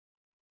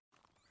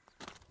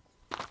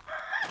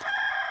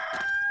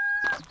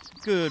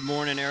Good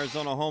morning,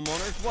 Arizona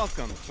homeowners.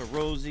 Welcome to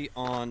Rosie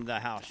on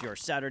the House, your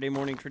Saturday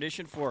morning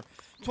tradition for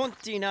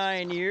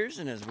 29 years.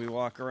 And as we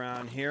walk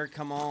around here,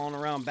 come on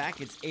around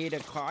back. It's 8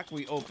 o'clock.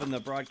 We open the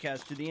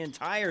broadcast to the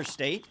entire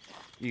state.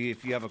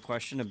 If you have a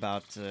question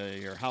about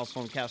your house,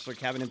 home, castle, or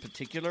cabin in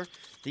particular,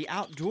 the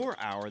outdoor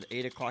hour, the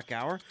 8 o'clock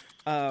hour,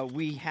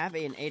 we have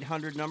an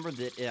 800 number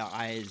that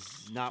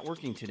is not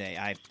working today.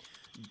 I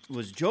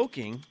was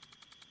joking.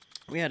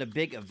 We had a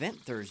big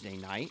event Thursday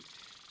night.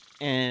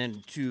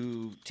 And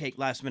to take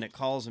last-minute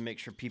calls and make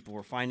sure people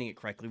were finding it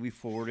correctly, we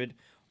forwarded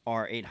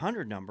our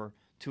 800 number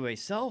to a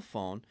cell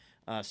phone,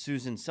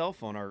 Susan's cell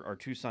phone, our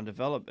Tucson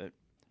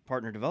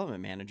partner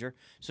development manager,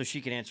 so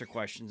she could answer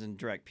questions and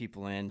direct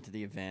people into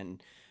the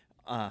event.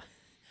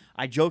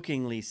 I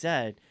jokingly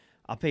said,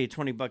 I'll pay you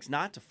 $20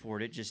 not to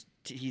forward it, just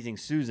teasing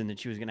Susan that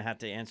she was going to have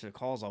to answer the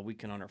calls all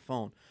weekend on her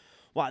phone.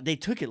 Well, they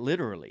took it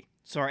literally.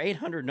 So our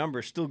 800 number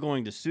is still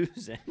going to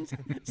Susan.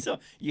 So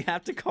you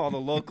have to call the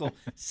local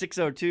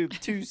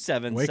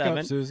 602-277. Wake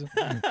up, Susan.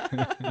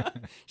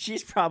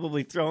 She's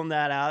probably thrown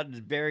that out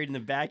and buried in the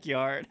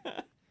backyard.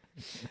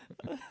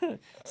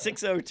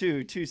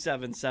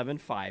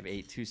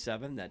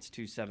 602-277-5827. That's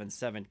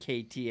 277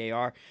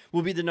 KTAR.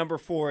 Will be the number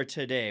for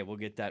today. We'll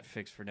get that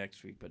fixed for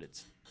next week, but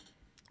it's...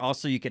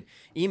 Also, you can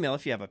email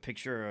if you have a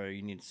picture or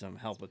you need some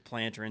help with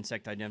plant or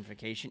insect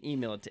identification.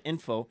 Email it to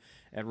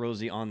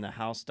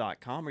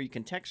info@rosieonthehouse.com, or you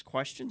can text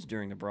questions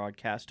during the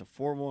broadcast to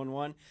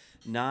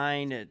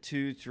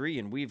 411-923.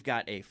 And we've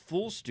got a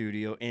full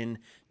studio in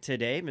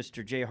today.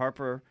 Mr. Jay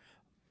Harper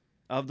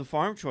of the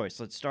Farm Choice.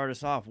 Let's start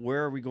us off.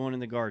 Where are we going in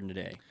the garden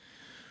today?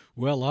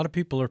 Well, a lot of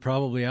people are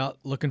probably out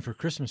looking for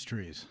Christmas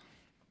trees,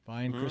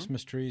 buying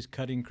Christmas trees,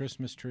 cutting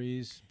Christmas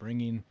trees,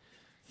 bringing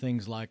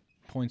things like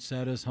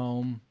poinsettias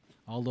home.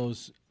 All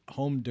those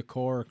home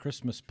decor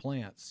Christmas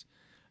plants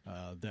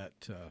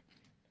that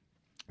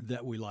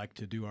we like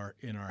to do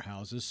in our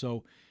houses.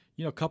 So,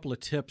 a couple of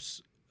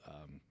tips,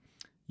 on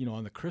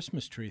the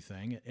Christmas tree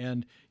thing.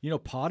 And a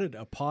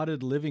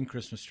potted living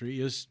Christmas tree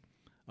is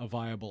a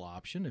viable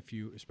option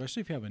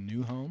especially if you have a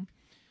new home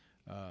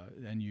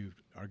and you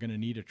are going to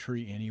need a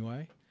tree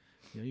anyway.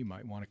 You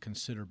might want to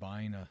consider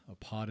buying a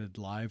potted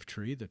live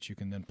tree that you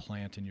can then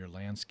plant in your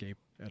landscape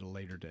at a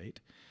later date.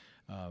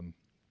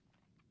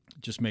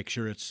 Just make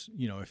sure it's,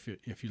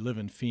 if you live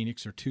in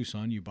Phoenix or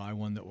Tucson, you buy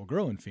one that will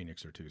grow in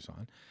Phoenix or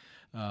Tucson.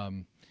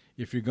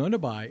 If you're going to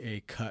buy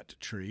a cut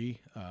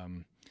tree,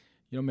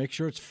 make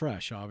sure it's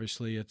fresh.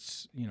 Obviously,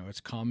 it's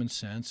common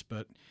sense,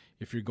 but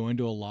if you're going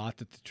to a lot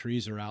that the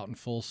trees are out in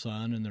full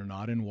sun and they're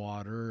not in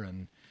water,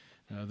 and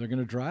they're going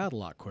to dry out a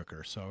lot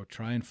quicker. So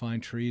try and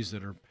find trees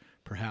that are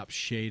perhaps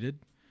shaded.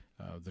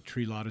 The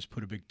tree lot has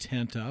put a big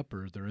tent up,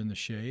 or they're in the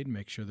shade.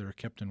 Make sure they're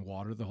kept in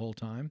water the whole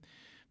time.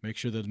 Make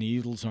sure the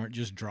needles aren't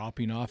just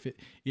dropping off.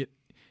 The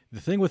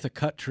thing with a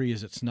cut tree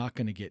is it's not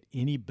going to get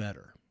any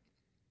better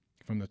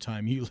from the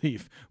time you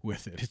leave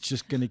with it. It's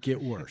just going to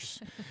get worse.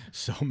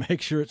 So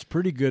make sure it's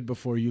pretty good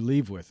before you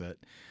leave with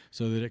it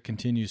so that it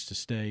continues to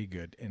stay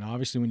good. And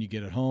obviously when you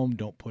get it home,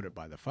 don't put it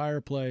by the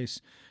fireplace.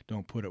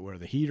 Don't put it where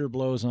the heater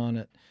blows on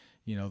it.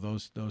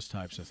 Those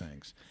types of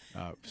things.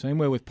 Same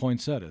way with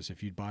poinsettias.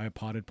 If you buy a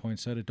potted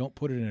poinsettia, don't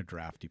put it in a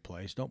drafty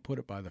place. Don't put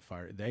it by the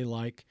fire.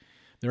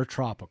 They're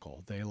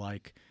tropical. They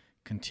like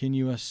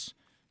continuous,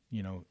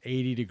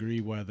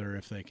 80-degree weather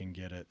if they can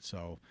get it.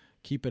 So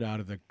keep it out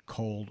of the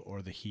cold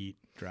or the heat,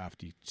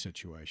 drafty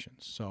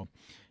situations. So,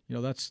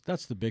 that's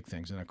the big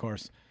things. And, of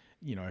course,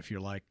 if you're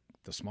like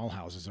the small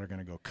houses, are going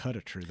to go cut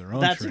a tree, their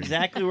own tree. That's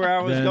exactly where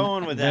I was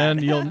going with that.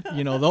 Then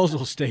those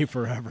will stay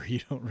forever.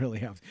 You don't really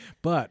have.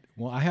 But,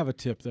 I have a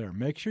tip there.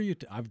 Make sure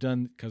I've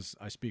done, because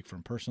I speak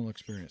from personal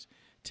experience,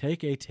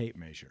 take a tape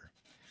measure.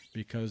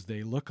 Because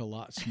they look a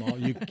lot small.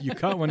 You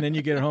cut one, then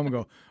you get it home and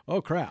go,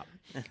 oh, crap,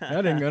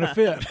 that ain't going to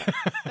fit.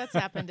 That's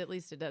happened at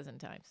least a dozen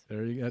times.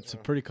 That's a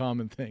pretty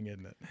common thing,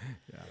 isn't it?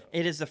 Yeah.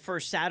 It is the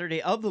first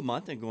Saturday of the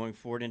month, and going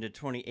forward into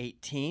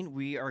 2018,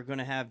 we are going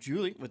to have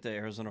Julie with the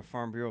Arizona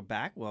Farm Bureau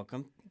back.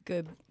 Welcome.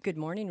 Good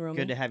morning, Romy.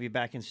 Good to have you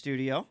back in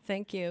studio.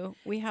 Thank you.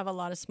 We have a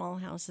lot of small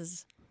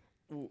houses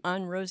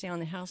on Rosie on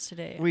the House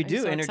today. We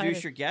do. So Introduce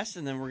excited. your guest,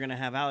 and then we're going to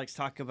have Alex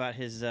talk about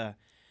his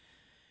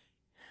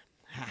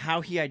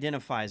how he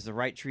identifies the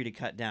right tree to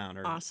cut down.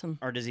 Awesome.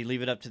 Or does he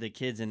leave it up to the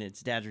kids and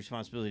it's Dad's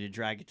responsibility to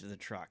drag it to the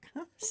truck?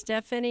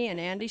 Stephanie and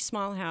Andy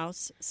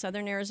Smallhouse,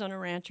 Southern Arizona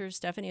Ranchers.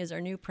 Stephanie is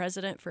our new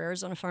president for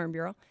Arizona Farm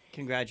Bureau.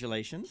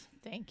 Congratulations.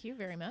 Thank you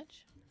very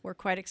much. We're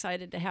quite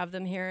excited to have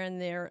them here,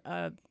 and they're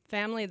a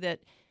family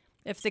that,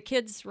 if the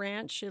kids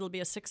ranch, it'll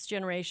be a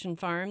 6th-generation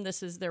farm.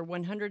 This is their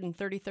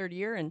 133rd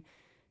year, and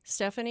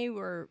Stephanie,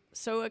 we're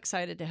so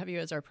excited to have you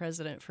as our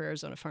president for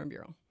Arizona Farm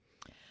Bureau.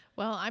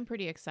 Well, I'm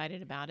pretty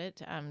excited about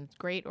it.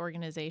 Great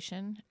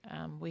organization.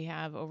 We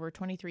have over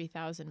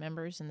 23,000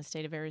 members in the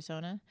state of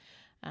Arizona.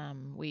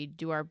 We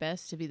do our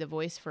best to be the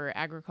voice for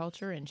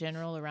agriculture in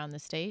general around the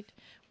state.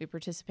 We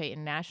participate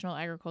in national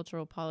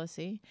agricultural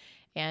policy.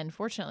 And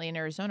fortunately, in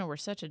Arizona, we're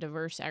such a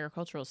diverse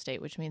agricultural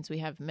state, which means we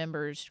have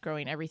members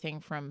growing everything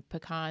from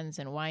pecans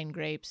and wine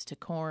grapes to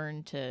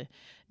corn to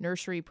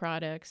nursery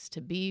products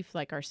to beef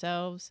like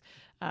ourselves.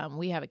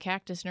 We have a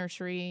cactus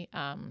nursery.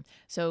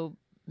 So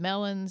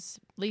melons,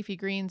 leafy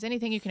greens,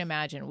 anything you can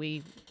imagine,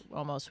 we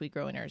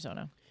grow in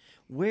Arizona.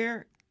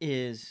 Where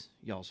is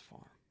y'all's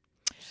farm?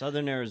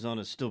 Southern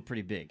Arizona is still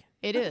pretty big.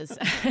 It is.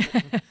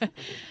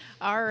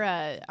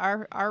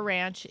 Our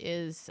ranch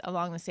is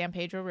along the San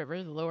Pedro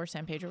River, the lower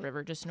San Pedro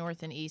River, just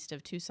north and east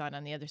of Tucson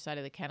on the other side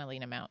of the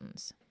Catalina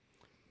Mountains.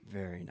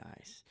 Very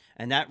nice.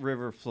 And that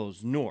river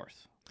flows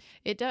north.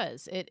 It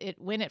does.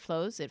 When it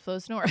flows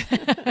north.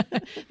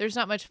 There's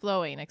not much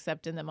flowing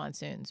except in the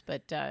monsoons,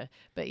 but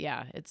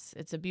yeah,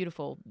 it's a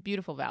beautiful,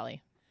 beautiful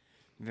valley.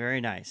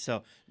 Very nice.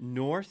 So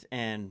north,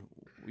 and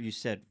you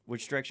said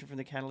which direction from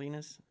the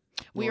Catalinas?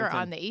 We are North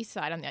on and- the east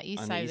side, on the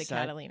east on side the of the east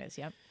side? Catalinas.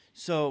 Yep.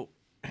 So,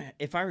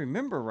 if I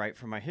remember right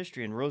from my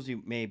history, and Rosie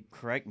may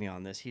correct me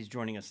on this, he's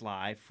joining us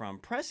live from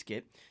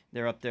Prescott.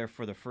 They're up there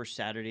for the first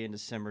Saturday in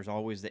December. Is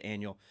always the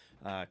annual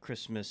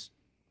Christmas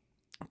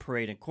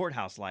parade and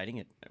courthouse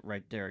lighting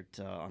right there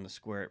on the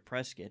square at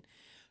Prescott.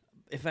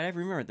 If I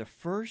remember, the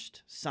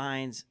first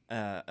signs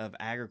of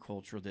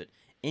agriculture that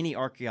any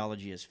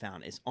archaeology has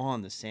found is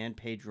on the San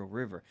Pedro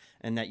River,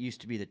 and that used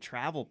to be the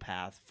travel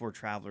path for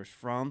travelers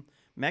from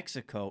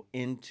Mexico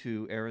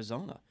into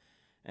Arizona.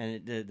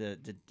 And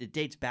it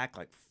dates back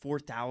like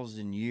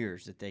 4,000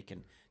 years that they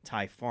can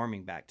tie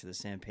farming back to the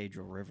San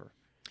Pedro River.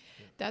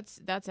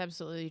 That's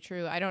absolutely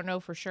true. I don't know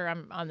for sure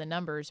on the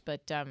numbers,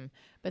 but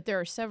there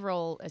are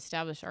several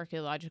established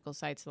archaeological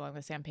sites along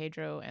the San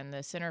Pedro, and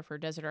the Center for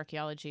Desert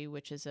Archaeology,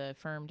 which is a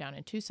firm down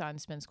in Tucson,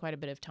 spends quite a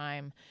bit of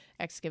time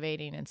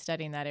excavating and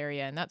studying that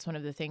area. And that's one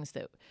of the things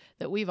that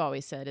we've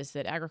always said is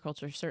that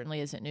agriculture certainly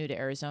isn't new to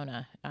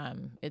Arizona.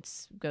 It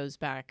goes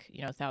back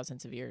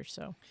thousands of years.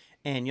 So.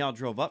 And y'all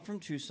drove up from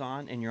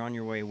Tucson, and you're on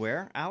your way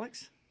where,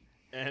 Alex?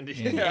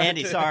 Andy.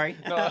 Andy, sorry.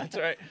 No, that's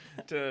right.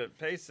 To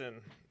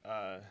Payson.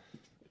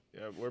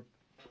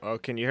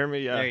 Can you hear me?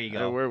 Yeah. There you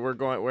go.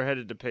 We're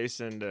headed to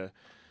Payson.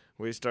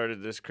 We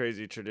started this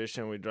crazy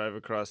tradition. We drive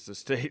across the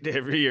state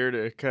every year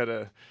to cut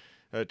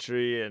a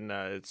tree, and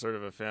it's sort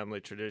of a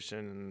family tradition,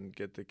 and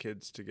get the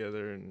kids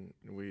together, and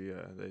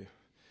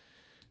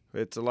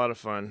it's a lot of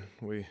fun.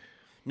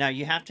 Now,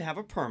 you have to have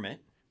a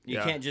permit. You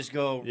Yeah. can't just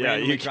go Yeah,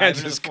 randomly you drive can't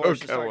into just the go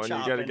forest and cut start one. You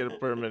got to chopping. get a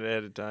permit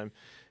ahead of time,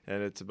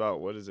 and it's about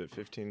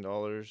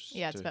 $15?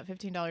 Yeah, it's about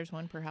 $15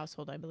 one per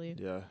household, I believe.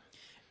 Yeah.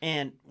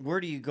 And where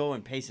do you go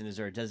in Payson? Is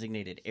there a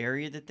designated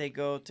area that they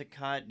go to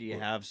cut? Do you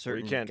have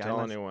certain We can't tell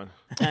guidelines? anyone.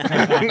 There's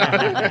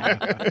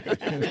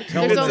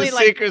It's only a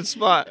like secret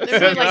spot.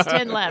 there's only like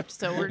 10 left,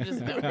 so we're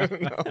just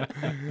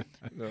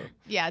No.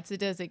 Yeah, it's a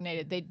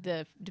designated.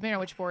 Depending on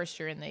which forest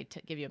you're in, they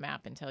give you a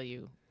map and tell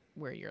you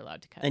where you're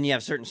allowed to cut. And you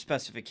have certain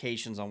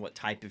specifications on what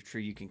type of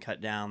tree you can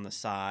cut down, the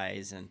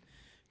size, and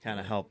kind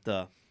of help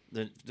the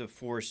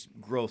forest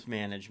growth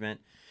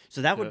management.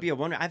 So that would be a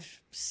wonder.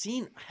 I've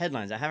seen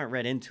headlines. I haven't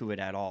read into it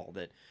at all.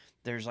 That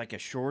there's like a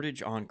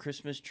shortage on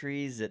Christmas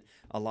trees. That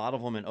a lot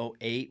of them in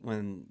 2008,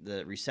 when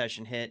the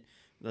recession hit,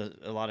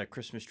 a lot of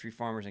Christmas tree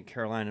farmers in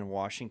Carolina and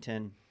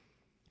Washington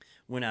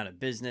went out of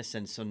business,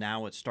 and so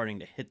now it's starting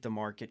to hit the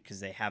market because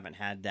they haven't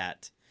had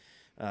that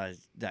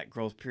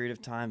growth period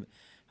of time.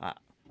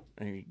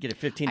 You get a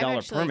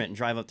 $15 permit and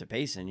drive up to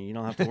Payson. You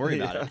don't have to worry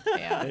about it.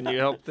 Yeah, And you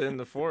help in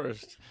the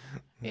forest.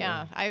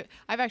 yeah.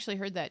 I've actually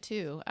heard that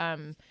too.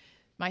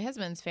 My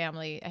husband's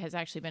family has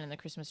actually been in the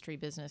Christmas tree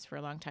business for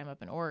a long time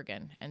up in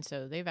Oregon, and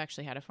so they've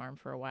actually had a farm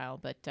for a while.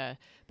 But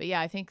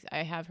yeah, I think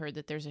I have heard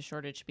that there's a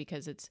shortage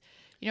because it's,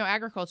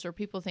 agriculture.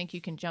 People think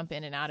you can jump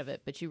in and out of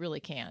it, but you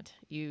really can't.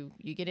 You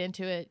get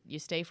into it, you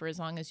stay for as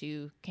long as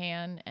you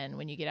can, and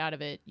when you get out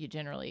of it, you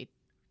generally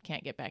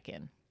can't get back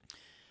in.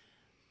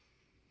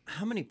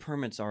 How many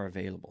permits are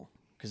available?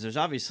 Because there's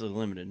obviously a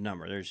limited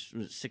number. There's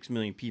 6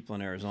 million people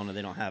in Arizona.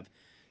 They don't have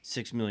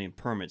 6 million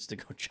permits to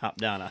go chop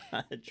down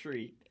a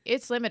tree.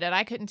 It's limited.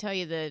 I couldn't tell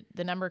you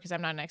the number because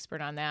I'm not an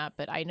expert on that,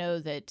 but I know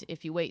that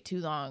if you wait too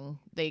long,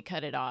 they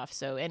cut it off.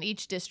 So, and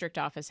each district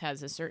office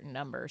has a certain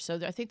number. So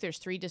I think there's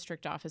 3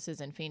 district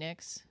offices in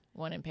Phoenix,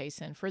 1 in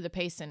Payson, for the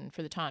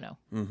Tano.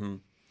 Mm-hmm.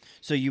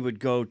 So you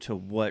would go to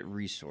what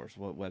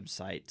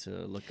website to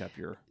look up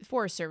your...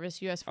 Forest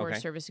Service, U.S. Forest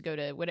Okay. Service, to go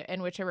to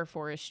and whichever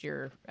forest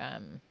you're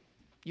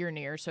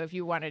near. So if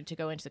you wanted to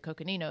go into the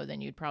Coconino,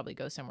 then you'd probably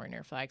go somewhere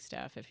near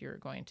Flagstaff. If you're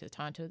going to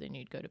Tonto, then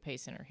you'd go to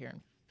Payson or here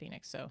in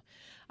Phoenix. So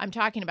I'm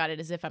talking about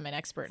it as if I'm an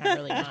expert, and I'm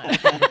really not.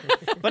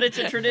 But it's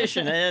a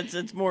tradition.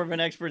 It's more of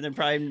an expert than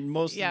probably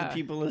most of Yeah. the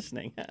people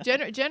listening.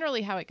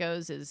 Generally, how it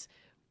goes is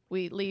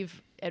we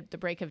leave at the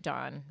break of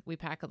dawn. We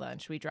pack a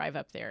lunch. We drive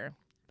up there.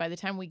 by the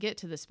time we get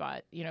to the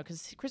spot,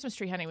 because Christmas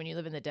tree hunting when you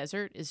live in the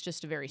desert is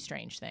just a very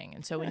strange thing.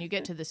 And so when you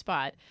get to the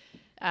spot,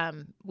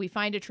 we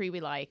find a tree we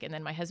like, and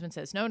then my husband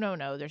says, no,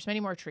 there's many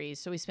more trees.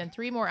 So we spend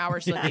 3 more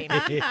hours looking,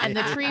 and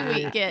the tree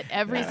we get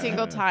every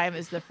single time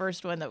is the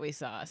first one that we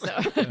saw. So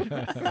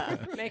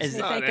Makes me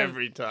Not think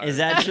every time. Is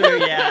that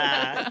true?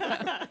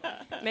 Yeah.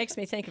 makes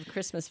me think of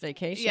Christmas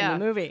Vacation, Yeah. the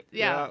movie.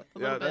 yeah, a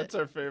little bit. That's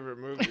our favorite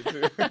movie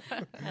too.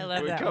 I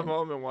love we that come one.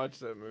 home and watch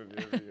that movie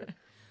every year.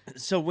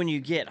 So when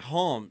you get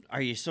home,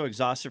 are you so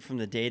exhausted from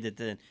the day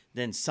that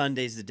then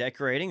Sunday's the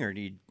decorating, or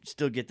do you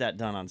still get that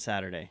done on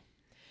Saturday?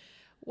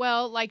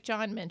 Well, like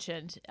John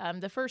mentioned,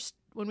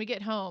 when we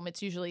get home,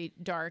 it's usually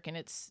dark and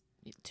it's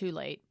too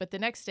late. But the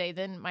next day,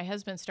 then my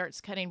husband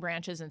starts cutting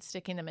branches and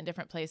sticking them in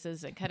different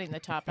places and cutting the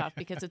top off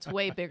because it's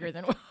way bigger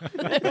than what we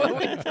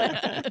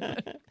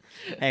planned.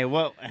 Hey,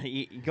 well,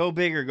 go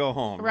big or go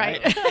home, right?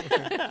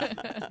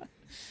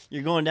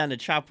 You're going down to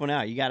chop one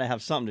out. You got to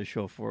have something to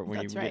show for it when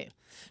That's you right.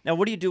 Now,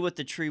 what do you do with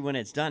the tree when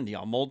it's done? Do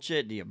y'all mulch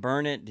it? Do you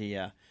burn it? Do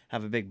you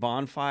have a big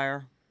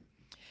bonfire?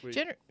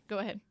 Go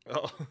ahead.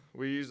 Oh,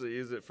 we usually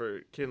use it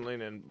for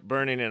kindling and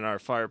burning in our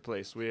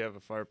fireplace. We have a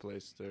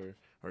fireplace there,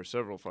 or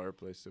several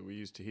fireplaces that we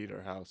use to heat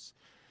our house.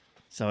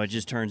 So it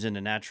just turns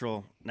into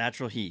natural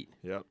heat.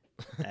 Yep.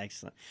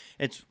 Excellent.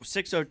 It's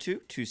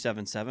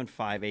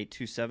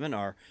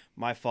 602-277-5827.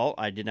 My fault.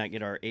 I did not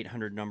get our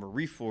 800 number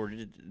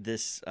reforwarded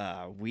this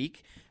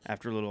week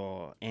after a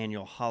little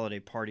annual holiday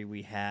party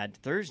we had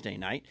Thursday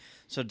night.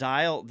 So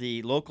dial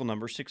the local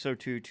number,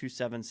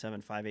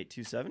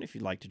 602-277-5827, if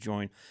you'd like to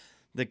join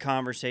the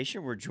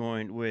conversation. We're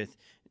joined with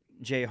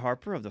Jay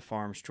Harper of the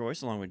Farm's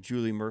Choice, along with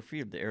Julie Murphy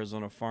of the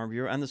Arizona Farm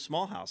Bureau, and the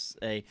Small House,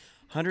 a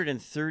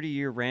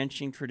 130-year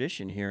ranching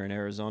tradition here in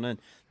Arizona,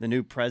 and the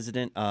new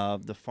president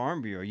of the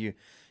Farm Bureau. You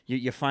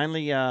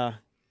finally, I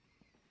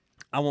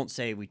won't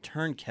say we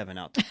turned Kevin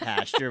out to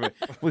pasture, but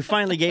we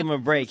finally gave him a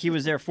break. He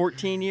was there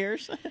 14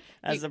 years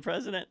as the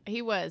president.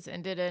 He was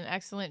and did an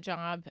excellent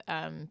job,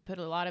 put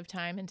a lot of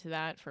time into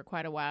that for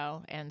quite a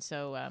while. And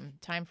so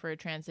time for a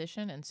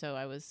transition. And so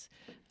I was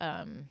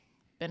I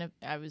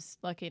was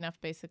lucky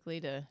enough basically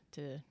to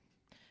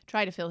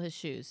try to fill his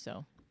shoes.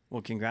 So.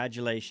 Well,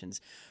 congratulations.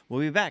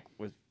 We'll be back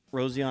with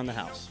Rosie on the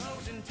House.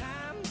 Closing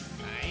time.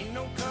 Ain't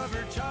no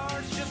cover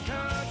charge, just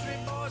country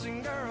boys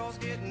and girls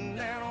getting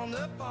down on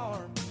the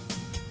farm.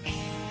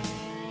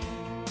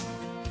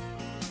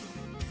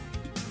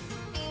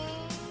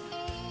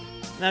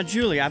 Now,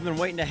 Julie, I've been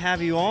waiting to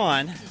have you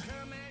on.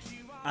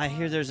 I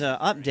hear there's an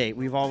update.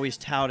 We've always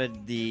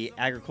touted the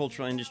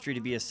agricultural industry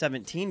to be a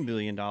 $17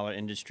 billion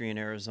industry in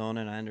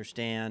Arizona, and I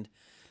understand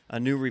a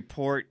new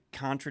report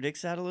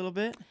contradicts that a little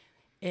bit?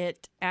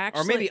 It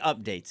actually, or maybe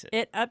updates it.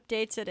 It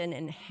updates it and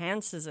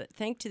enhances it.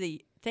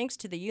 Thanks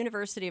to the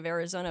University of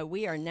Arizona,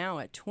 we are now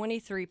at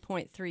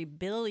 $23.3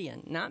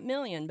 billion, not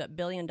million, but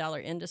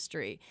billion-dollar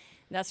industry.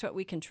 That's what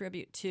we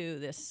contribute to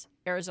this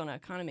Arizona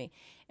economy,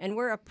 and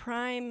we're a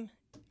primary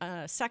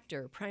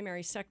sector.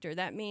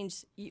 That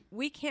means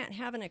we can't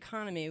have an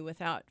economy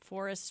without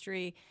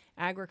forestry,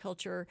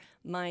 agriculture,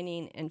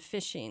 mining, and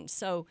fishing.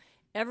 So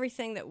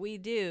everything that we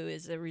do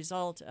is a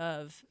result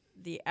of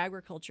the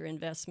agriculture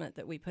investment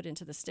that we put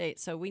into the state.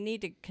 So we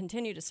need to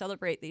continue to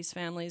celebrate these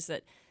families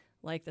that,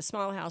 like the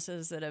small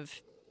houses that have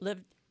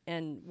lived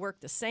and worked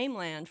the same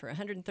land for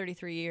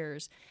 133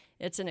 years.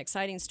 It's an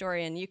exciting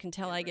story, and you can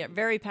tell I get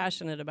very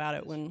passionate about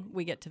it when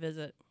we get to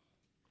visit.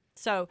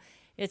 So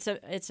it's a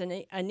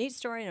neat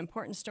story, an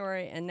important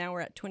story, and now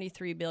we're at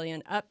 23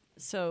 billion up.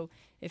 So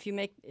if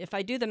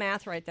I do the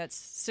math right, that's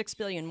 6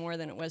 billion more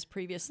than it was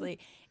previously.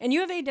 And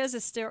U of A does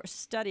a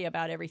study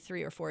about every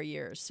 3 or 4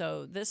 years.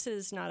 So this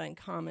is not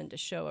uncommon to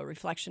show a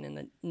reflection in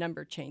the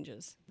number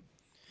changes.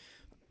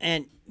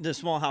 And the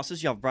small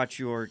houses, y'all brought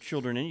your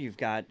children in. You've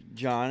got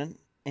John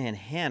and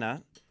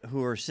Hannah,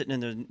 who are sitting in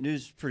the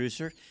news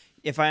producer.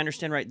 If I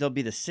understand right, they'll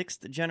be the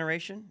 6th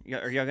generation.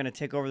 Are y'all going to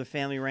take over the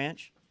family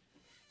ranch?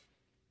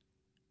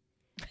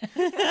 I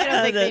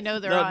don't think they know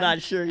they're on. Not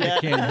sure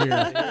yet. Can't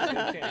hear.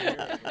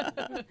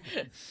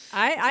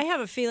 I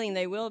have a feeling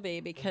they will be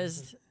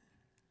because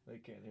They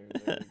can't hear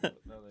it. There we go.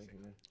 Now they can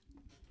hear.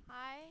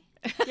 Hi.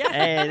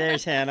 Hey,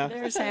 there's Hannah.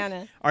 there's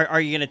Hannah. Are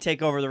you going to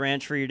take over the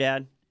ranch for your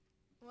dad?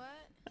 What?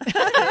 We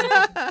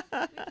can't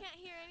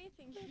hear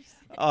anything you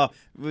say. Oh,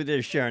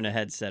 they're sharing a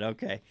headset.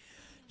 Okay.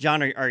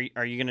 John, are you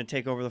going to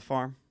take over the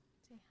farm?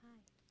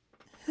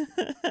 Say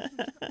hi.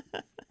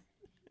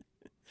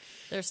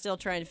 They're still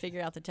trying to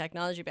figure out the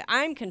technology, but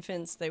I'm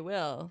convinced they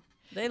will.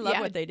 They love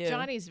what they do.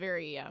 Johnny's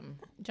very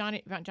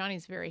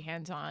Johnny's very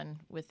hands-on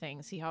with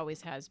things. He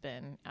always has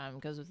been.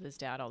 Goes with his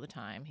dad all the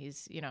time.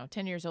 He's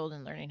 10 years old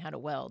and learning how to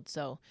weld.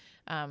 So,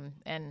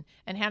 and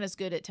Hannah's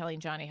good at telling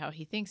Johnny how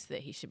he thinks that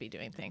he should be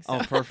doing things. So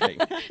Oh,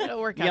 perfect.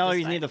 it'll work out. You just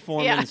always fine. need a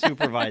foreman Yeah. and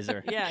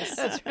supervisor. Yes.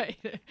 That's right.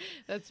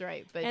 That's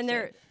right. But And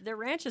their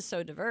ranch is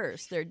so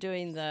diverse. They're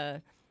doing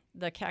the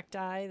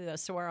cacti, the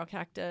saguaro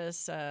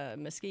cactus,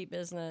 mesquite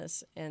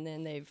business, and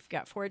then they've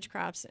got forage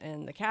crops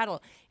and the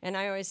cattle. And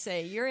I always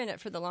say, you're in it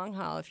for the long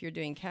haul if you're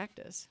doing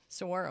cactus,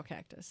 saguaro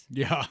cactus.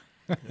 Yeah.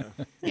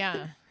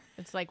 yeah,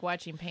 It's like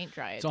watching paint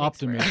dry. It's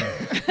optimism.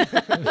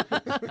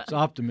 It's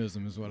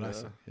optimism is what I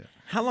say. Yeah.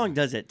 How long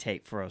does it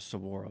take for a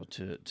saguaro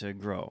to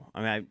grow?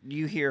 I mean,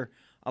 you hear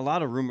a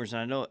lot of rumors,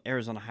 and I know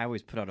Arizona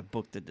Highways put out a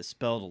book that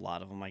dispelled a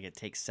lot of them. Like it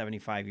takes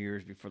 75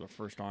 years before the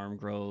first arm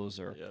grows,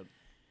 or Yeah.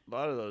 A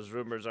lot of those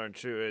rumors aren't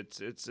true.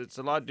 It's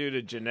a lot due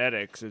to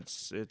genetics.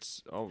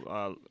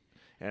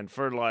 And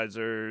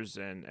fertilizers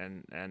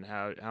and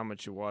how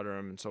much you water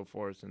them and so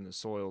forth, and the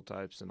soil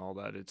types and all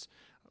that. It's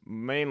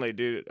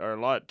mainly a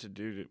lot to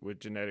do with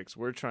genetics.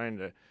 We're trying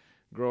to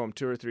grow them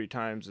 2 or 3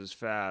 times as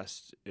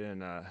fast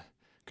in a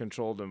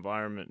controlled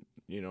environment,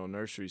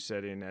 nursery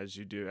setting as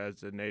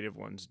the native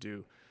ones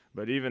do.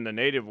 But even the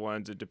native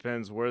ones, it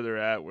depends where they're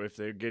at, if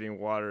they're getting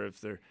water, if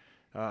they're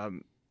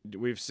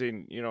we've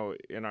seen,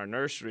 in our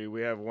nursery,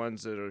 we have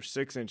ones that are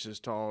 6 inches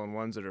tall and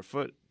ones that are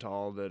foot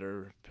tall that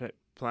are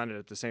planted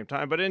at the same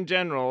time. But in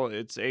general,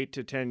 it's 8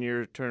 to 10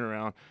 year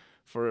turnaround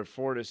for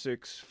 4 to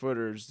 6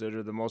 footers that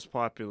are the most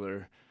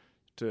popular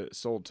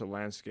sold to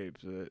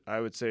landscapes. I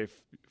would say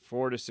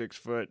 4 to 6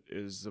 foot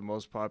is the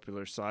most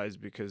popular size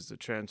because the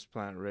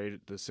transplant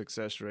rate, the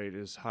success rate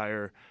is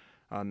higher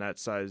on that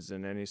size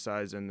than any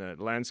size, and the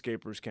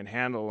landscapers can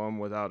handle them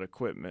without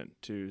equipment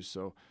too.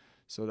 So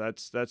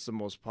that's the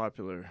most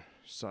popular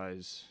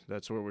size.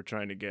 That's where we're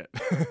trying to get.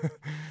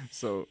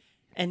 So.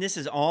 And this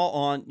is all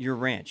on your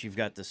ranch. You've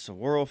got the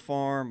saguaro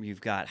farm. You've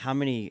got how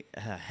many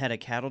head of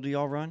cattle do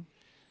y'all run?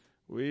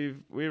 We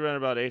run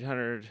about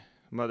 800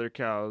 mother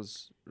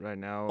cows right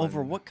now.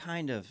 Over what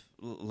kind of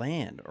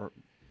land? Or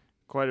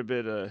quite a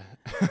bit of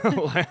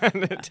land.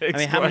 It takes. I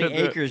mean, how many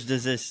acres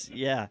does this?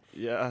 Yeah.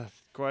 Yeah,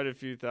 quite a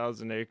few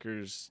thousand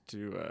acres.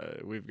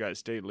 We've got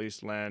state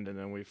leased land, and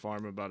then we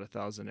farm about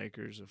 1,000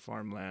 acres of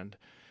farmland,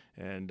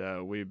 and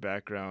we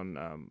background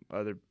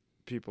other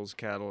people's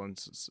cattle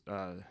and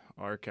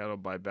our cattle.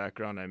 By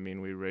background, I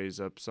mean we raise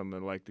up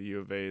something like the U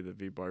of A, the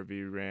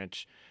V-Bar-V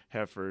ranch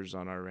heifers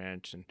on our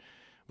ranch, and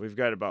we've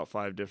got about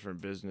 5 different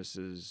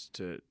businesses.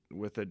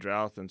 With the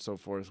drought and so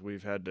forth,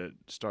 we've had to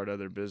start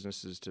other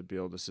businesses to be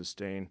able to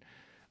sustain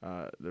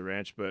the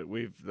ranch. But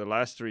the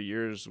last 3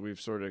 years, we've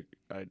sort of,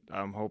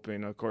 I'm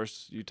hoping, of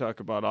course, you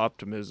talk about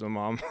optimism,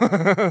 I'm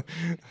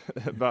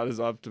about as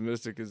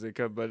optimistic as they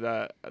come. But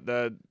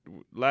the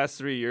last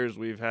 3 years,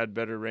 we've had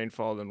better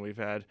rainfall than we've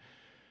had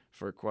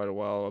for quite a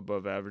while,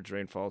 above average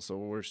rainfall. So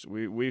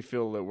we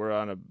feel that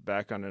we're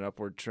back on an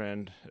upward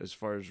trend as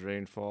far as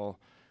rainfall.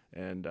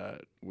 And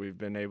we've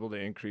been able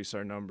to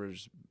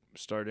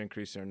start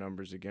increasing our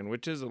numbers again,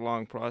 which is a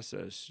long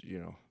process.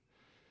 It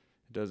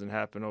doesn't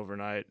happen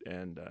overnight.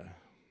 And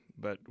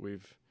but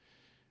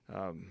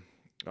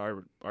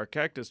our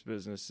cactus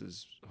business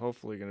is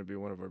hopefully going to be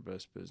one of our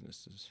best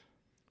businesses.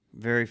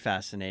 Very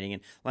fascinating.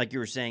 And like you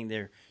were saying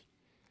there,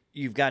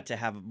 you've got to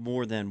have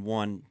more than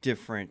one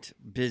different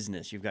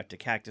business. You've got the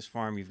cactus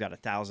farm. You've got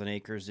 1,000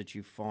 acres that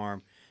you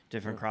farm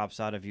different crops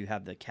out of. You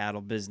have the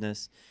cattle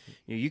business.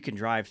 You can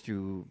drive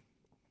through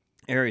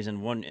areas,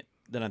 and one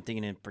that I'm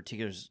thinking in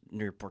particular is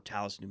near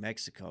Portales, New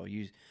Mexico.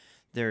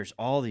 There's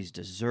all these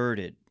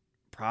deserted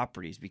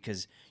properties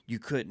because you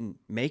couldn't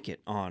make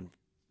it on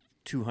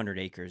 200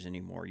 acres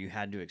anymore. You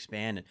had to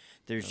expand, and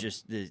there's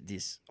just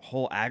this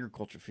whole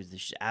agriculture field,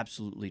 this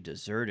absolutely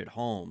deserted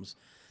homes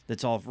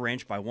that's all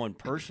ranched by one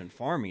person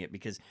farming it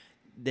because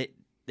they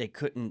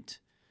didn't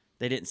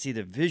see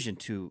the vision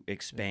to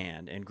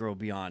expand and grow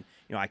beyond.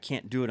 I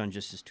can't do it on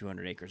just this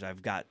 200 acres.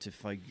 I've got to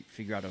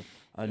figure out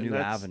a new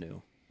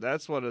avenue.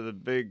 That's one of the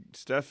big,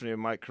 Stephanie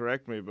might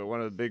correct me, but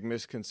one of the big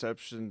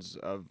misconceptions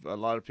of a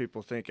lot of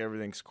people think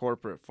everything's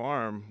corporate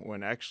farm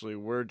when actually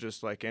we're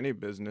just like any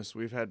business.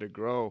 We've had to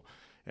grow.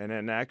 And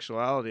in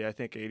actuality, I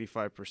think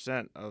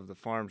 85% of the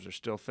farms are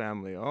still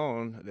family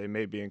owned. They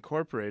may be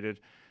incorporated,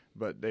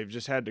 but they've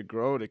just had to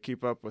grow to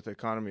keep up with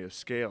economy of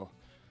scale.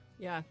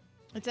 Yeah.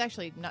 It's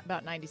actually not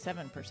about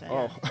 97%.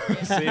 Oh,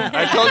 see,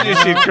 I told you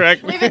she'd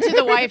correct me. Leave it to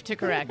the wife to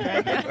correct,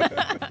 right?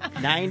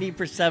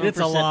 97%. It's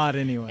a lot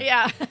anyway.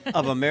 Yeah.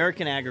 of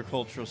American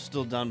agriculture is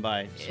still done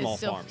by small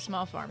It's still farms.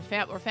 small farms,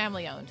 or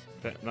family owned.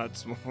 Not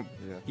small,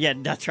 yeah. Yeah,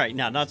 that's right.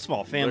 No, not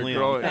small. Family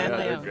They're growing, owned.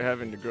 Family yeah, owned. they're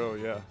having to grow,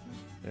 yeah,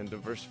 and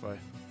diversify. And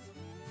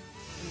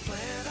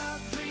plant our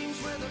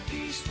dreams where the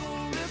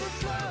peaceful river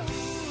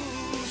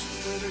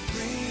flows, where the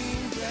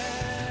green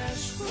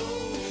grass grows.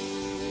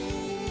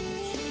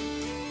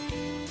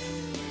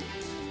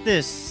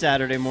 This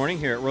Saturday morning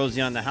here at Rosie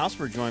on the House,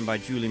 we're joined by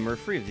Julie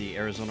Murphy of the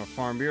Arizona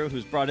Farm Bureau,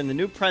 who's brought in the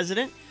new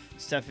president,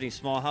 Stephanie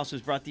Smallhouse,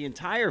 who's brought the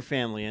entire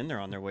family in.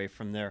 They're on their way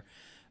from their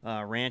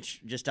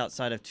ranch just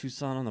outside of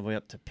Tucson on the way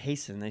up to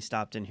Payson. They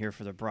stopped in here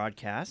for the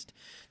broadcast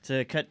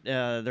to cut.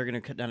 They're going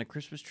to cut down a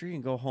Christmas tree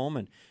and go home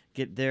and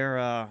get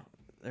their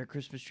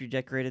Christmas tree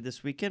decorated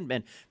this weekend.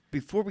 And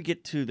before we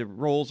get to the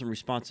roles and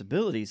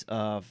responsibilities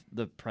of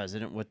the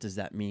president, what does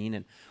that mean,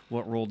 and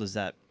what role does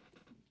that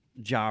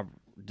job?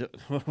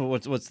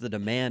 What's the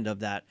demand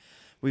of that?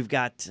 We've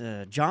got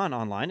John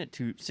online at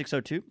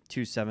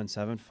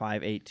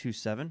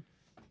 602-277-5827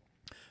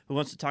 who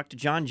wants to talk to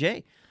John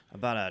Jay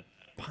about a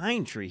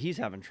pine tree he's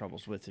having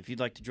troubles with. If you'd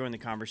like to join the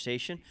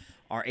conversation,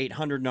 our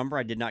 800 number,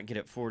 I did not get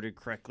it forwarded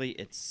correctly.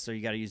 So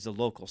you got to use the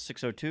local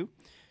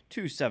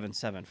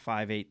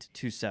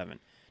 602-277-5827.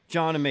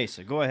 John and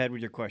Mesa, go ahead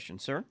with your question,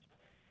 sir.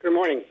 Good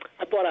morning.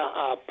 I bought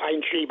a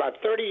pine tree about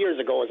 30 years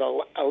ago. It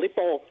was a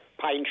Aleppo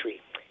pine tree,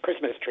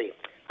 Christmas tree.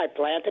 I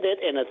planted it,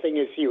 and the thing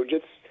is huge.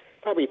 It's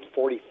probably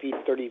 40 feet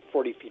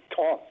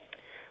tall.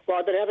 Well,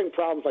 I've been having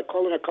problems. I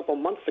called in a couple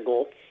months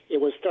ago. It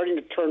was starting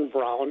to turn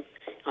brown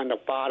on the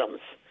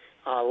bottoms,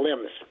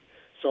 limbs.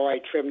 So I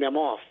trimmed them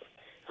off.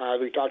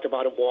 We talked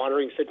about a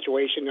watering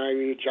situation. I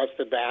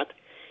readjusted that.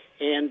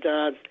 And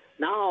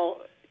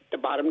now the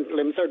bottom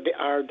limbs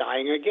are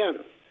dying again.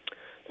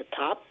 The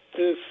top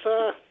is,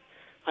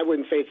 I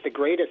wouldn't say it's the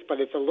greatest, but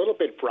it's a little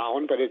bit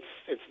brown, but it's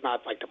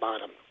not like the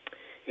bottom.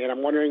 And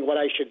I'm wondering what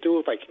I should do,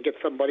 if I can get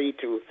somebody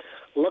to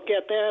look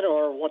at that,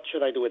 or what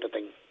should I do with the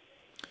thing?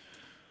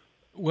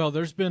 Well,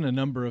 there's been a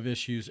number of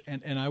issues,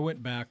 and I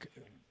went back.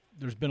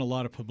 There's been a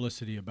lot of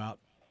publicity about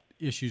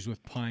issues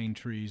with pine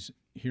trees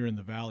here in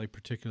the valley,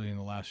 particularly in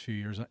the last few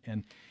years,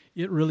 and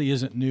it really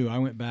isn't new. I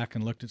went back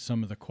and looked at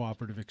some of the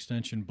cooperative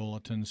extension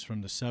bulletins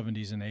from the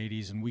 70s and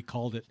 80s, and we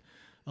called it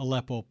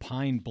Aleppo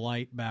pine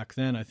blight back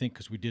then, I think,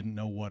 because we didn't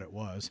know what it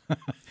was,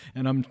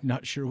 and I'm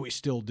not sure we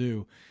still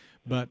do.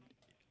 But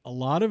a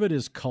lot of it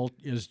is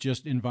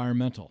just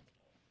environmental.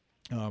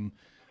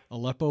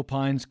 Aleppo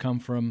pines come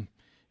from,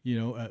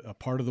 a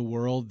part of the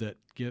world that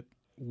get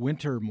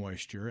winter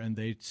moisture, and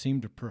they seem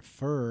to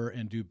prefer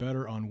and do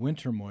better on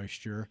winter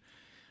moisture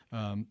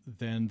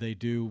than they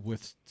do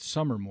with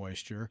summer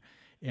moisture.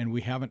 And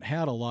we haven't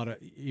had a lot of,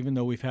 even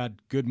though we've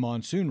had good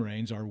monsoon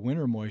rains, our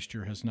winter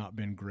moisture has not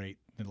been great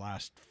the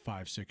last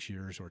 5-6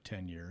 years or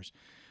 10 years.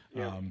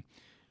 Yeah.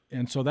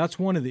 And so that's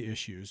one of the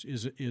issues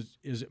is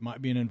it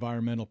might be an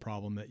environmental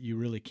problem that you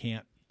really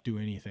can't do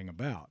anything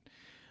about.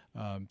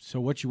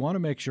 So what you want to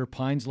make sure,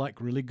 pines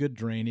like really good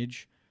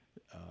drainage.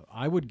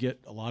 I would get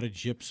a lot of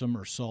gypsum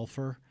or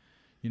sulfur,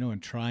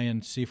 and try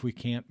and see if we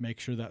can't make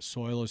sure that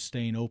soil is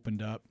staying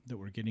opened up, that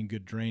we're getting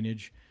good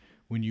drainage.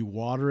 When you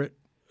water it,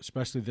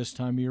 especially this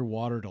time of year,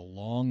 water it a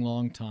long,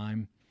 long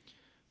time.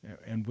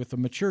 And with a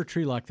mature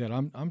tree like that,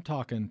 I'm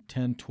talking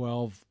 10,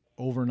 12,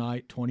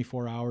 overnight,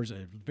 24 hours,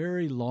 a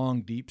very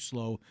long, deep,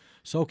 slow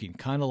soaking,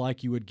 kind of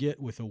like you would get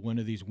with one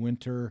of these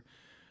winter,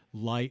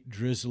 light,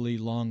 drizzly,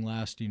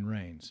 long-lasting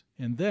rains.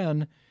 And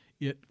then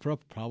it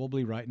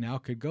probably right now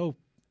could go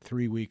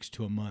 3 weeks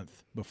to a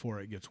month before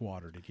it gets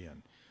watered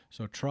again.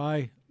 So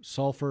try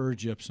sulfur or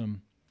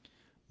gypsum,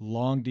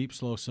 long, deep,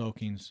 slow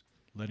soakings,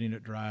 letting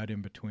it dry out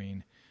in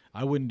between.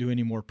 I wouldn't do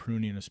any more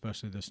pruning,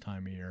 especially this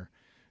time of year,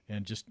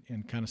 and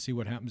kind of see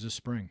what happens this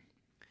spring.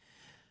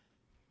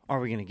 Are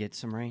we going to get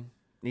some rain?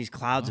 These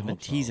clouds have been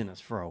teasing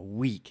us for a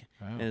week.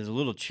 Wow. It was a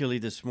little chilly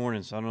this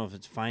morning, so I don't know if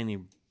it's finally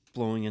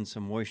blowing in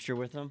some moisture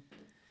with them.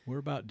 We're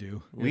about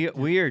due.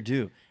 We are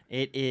due.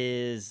 It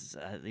is,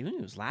 even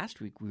it was last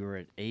week, we were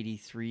at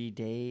 83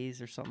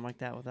 days or something like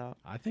that without.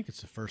 I think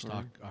it's the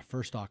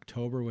first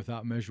October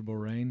without measurable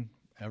rain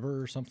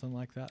ever or something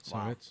like that. So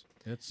wow.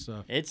 It's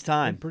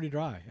time. Been pretty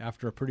dry.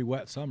 After a pretty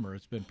wet summer,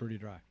 it's been pretty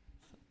dry.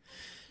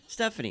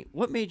 Stephanie,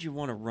 what made you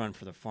want to run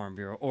for the Farm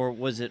Bureau? Or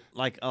was it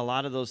like a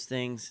lot of those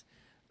things,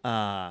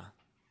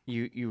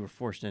 you were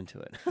forced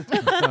into it?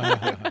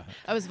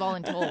 I was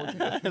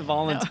voluntold.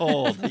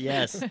 Voluntold,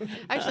 yes.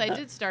 Actually, I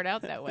did start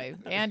out that way.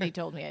 Andy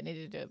told me I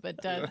needed to do it.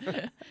 But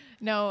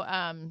no,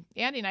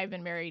 Andy and I have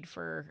been married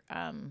for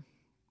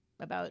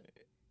about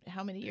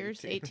how many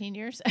years? 18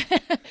 years.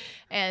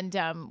 And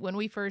when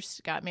we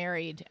first got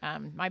married,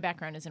 my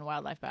background is in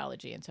wildlife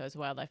biology, and so I was a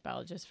wildlife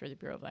biologist for the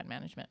Bureau of Land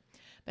Management.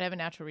 But I have a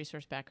natural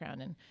resource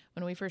background, and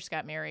when we first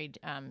got married,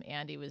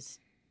 Andy was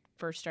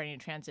first starting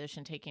to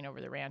transition, taking over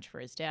the ranch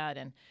for his dad,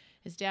 and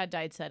his dad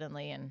died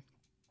suddenly, and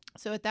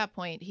so at that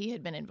point, he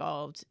had been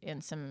involved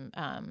in some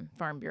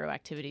Farm Bureau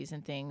activities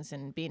and things,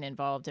 and being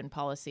involved in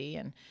policy,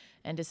 and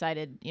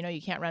decided,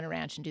 you can't run a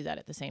ranch and do that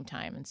at the same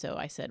time. And so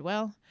I said,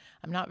 well,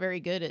 I'm not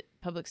very good at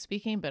public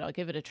speaking, but I'll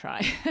give it a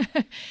try.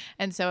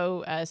 And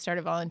so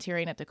started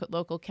volunteering at the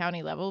local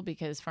county level,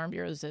 because Farm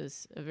Bureaus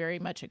is very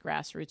much a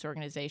grassroots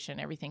organization.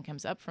 Everything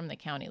comes up from the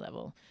county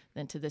level,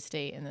 then to the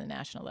state and the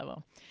national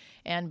level.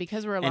 And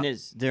because we're and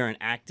is there an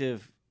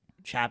active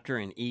chapter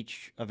in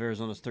each of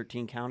Arizona's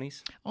 13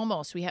 counties?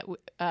 Almost. We have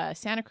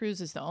Santa Cruz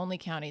is the only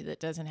county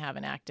that doesn't have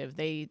an active.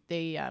 They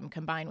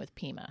combine with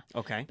Pima.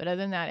 Okay. But other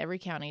than that, every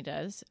county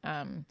does.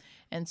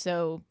 And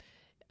so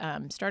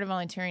started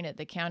volunteering at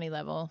the county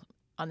level.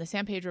 On the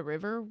San Pedro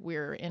River,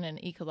 we're in an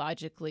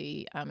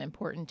ecologically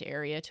important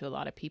area to a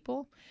lot of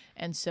people.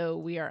 And so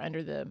we are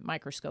under the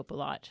microscope a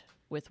lot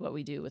with what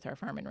we do with our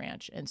farm and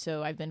ranch. And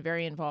so I've been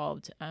very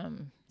involved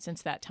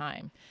since that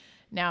time.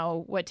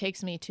 Now, what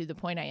takes me to the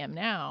point I am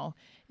now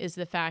is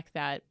the fact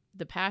that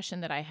the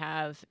passion that I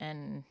have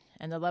and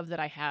the love that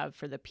I have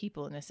for the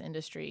people in this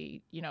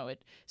industry,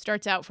 it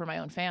starts out for my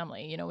own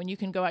family. When you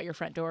can go out your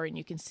front door and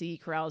you can see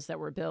corrals that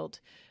were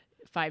built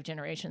 5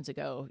 generations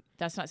ago,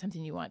 that's not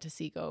something you want to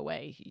see go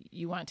away.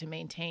 You want to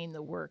maintain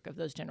the work of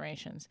those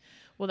generations.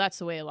 Well, that's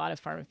the way a lot of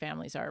farming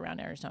families are around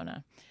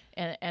Arizona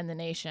and the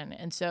nation.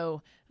 And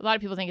so a lot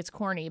of people think it's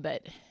corny,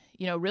 but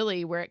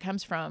really where it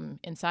comes from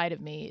inside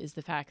of me is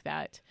the fact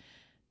that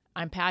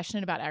I'm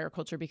passionate about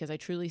agriculture because I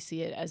truly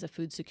see it as a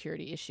food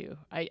security issue.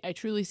 I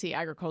truly see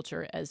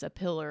agriculture as a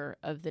pillar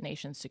of the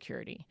nation's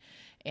security.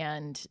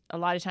 And a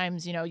lot of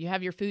times, you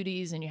have your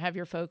foodies and you have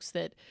your folks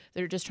that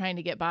are just trying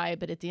to get by.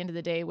 But at the end of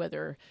the day,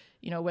 whether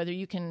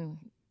you can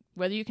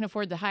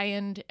afford the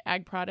high-end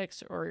ag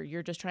products or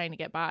you're just trying to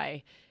get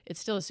by, it's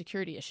still a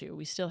security issue.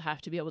 We still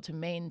have to be able to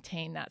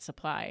maintain that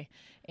supply.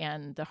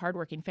 And the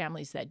hardworking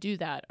families that do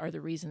that are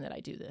the reason that I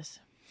do this.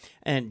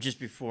 And just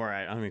before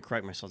I'm going to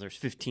correct myself, there's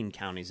 15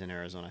 counties in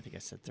Arizona. I think I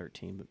said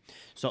 13. But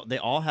so they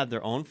all have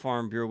their own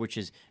farm bureau, which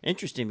is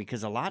interesting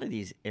because a lot of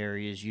these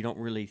areas you don't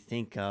really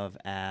think of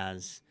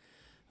as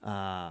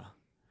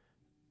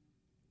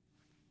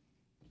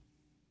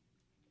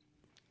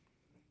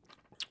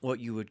what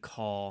you would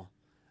call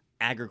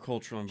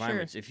agricultural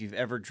environments. Sure. If you've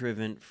ever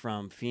driven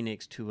from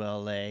Phoenix to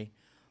LA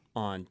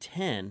on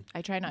 10,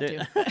 I try not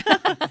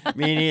to.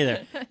 Me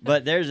neither.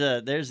 But there's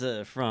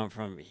a from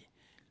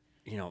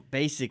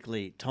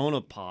basically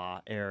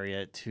Tonopah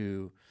area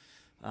to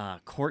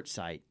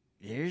Quartzsite,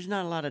 there's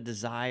not a lot of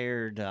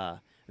desired,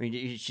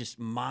 it's just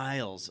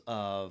miles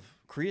of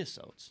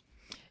creosotes.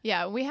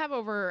 Yeah, we have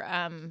over,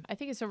 I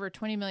think it's over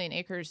 20 million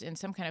acres in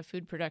some kind of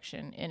food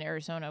production in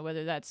Arizona,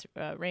 whether that's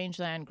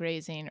rangeland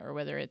grazing or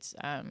whether it's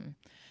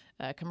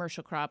a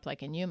commercial crop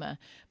like in Yuma.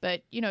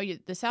 But,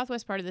 the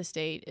southwest part of the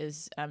state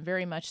is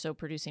very much so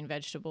producing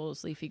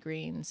vegetables, leafy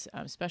greens,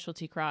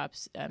 specialty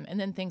crops, and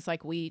then things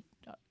like wheat,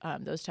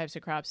 those types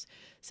of crops.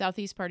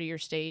 Southeast part of your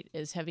state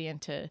is heavy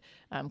into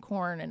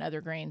corn and other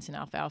grains and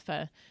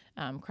alfalfa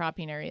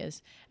cropping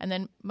areas. And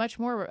then much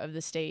more of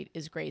the state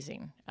is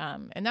grazing.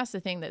 And that's the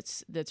thing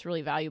that's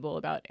really valuable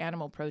about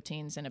animal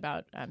proteins and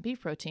about beef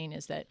protein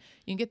is that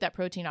you can get that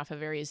protein off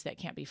of areas that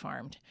can't be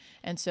farmed.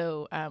 And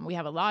so we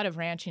have a lot of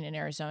ranching in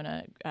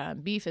Arizona.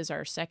 Beef is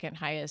our second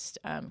highest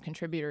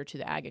contributor to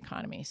the ag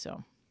economy.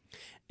 So,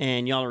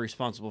 and y'all are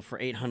responsible for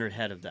 800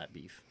 head of that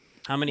beef.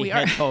 How many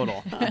head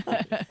total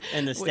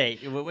in the state?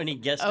 Any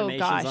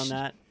guesstimations on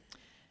that?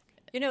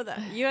 The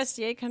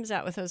USDA comes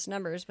out with those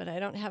numbers, but I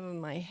don't have them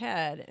in my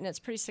head, and it's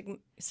pretty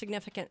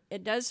significant.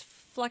 It does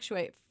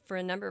fluctuate for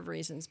a number of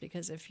reasons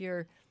because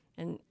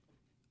and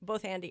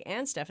both Andy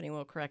and Stephanie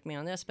will correct me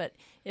on this, but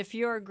if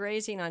you're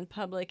grazing on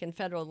public and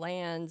federal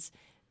lands,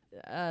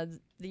 the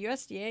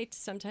USDA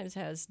sometimes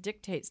has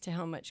dictates to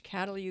how much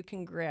cattle you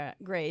can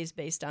graze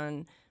based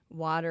on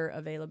water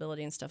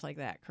availability and stuff like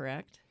that,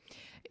 correct?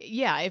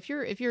 Yeah, if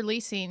you're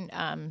leasing,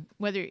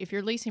 if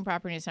you're leasing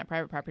property and it's not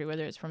private property,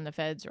 whether it's from the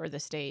feds or the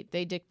state,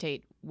 they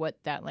dictate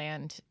what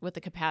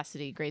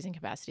the grazing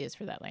capacity is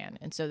for that land,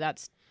 and so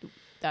that's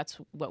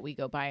what we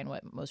go by and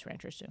what most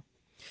ranchers do.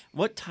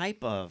 What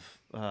type of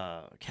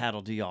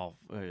cattle do y'all?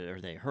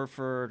 Are they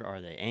Hereford? Are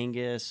they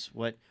Angus?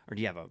 Or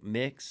do you have a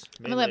mix?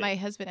 I'm gonna let my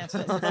husband answer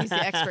that since he's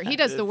the expert. He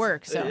does the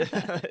work, so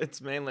it's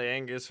mainly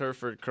Angus,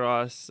 Hereford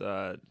cross.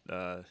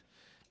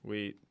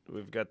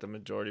 We've got the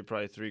majority,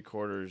 probably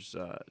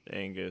 3/4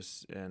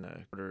 Angus and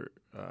a quarter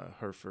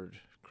Hereford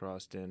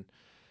crossed in,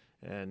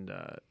 and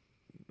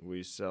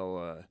we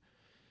sell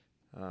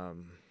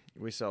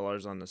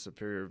ours on the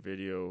Superior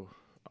Video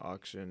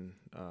auction,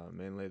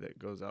 mainly that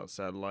goes out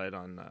satellite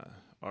on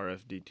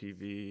RFD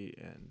TV,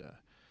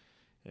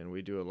 and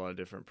we do a lot of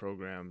different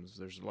programs.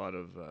 There's a lot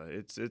of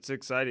it's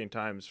exciting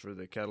times for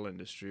the cattle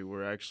industry.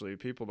 Where actually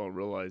people don't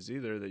realize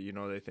either that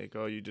they think,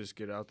 oh, you just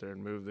get out there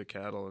and move the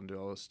cattle and do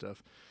all this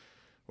stuff.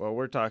 Well,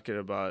 we're talking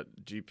about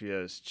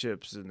GPS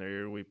chips in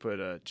there. We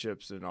put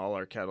chips in all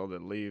our cattle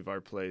that leave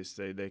our place.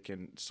 They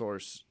can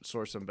source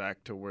them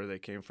back to where they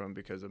came from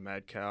because of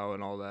mad cow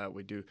and all that.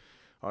 We do.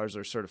 Ours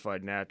are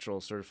certified natural,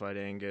 certified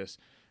Angus.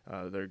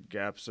 They're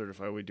GAP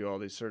certified. We do all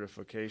these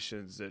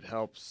certifications that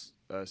helps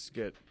us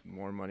get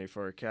more money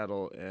for our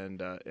cattle.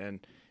 And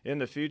in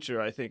the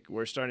future, I think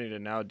we're starting to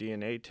now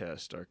DNA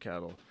test our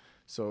cattle,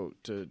 so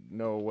to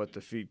know what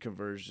the feed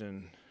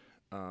conversion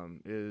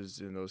is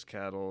in those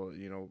cattle,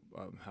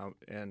 how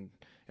and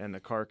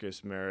the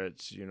carcass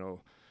merits, the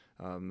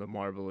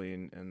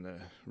marbling and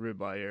the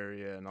ribeye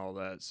area and all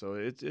that. So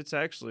it's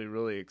actually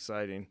really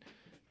exciting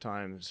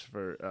times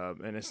for,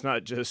 and it's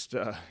not just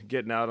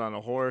getting out on a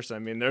horse. I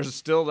mean, there's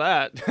still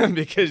that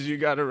because you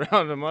got to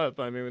round them up.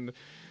 I mean,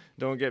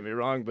 don't get me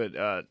wrong, but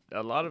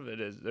a lot of it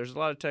is there's a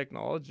lot of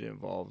technology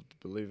involved,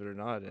 believe it or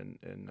not,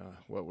 in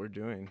what we're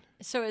doing.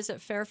 So is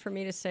it fair for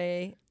me to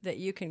say that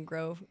you can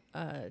grow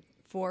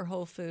for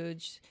Whole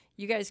Foods?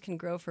 You guys can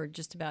grow for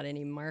just about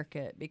any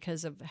market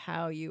because of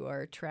how you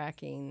are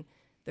tracking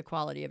the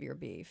quality of your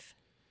beef?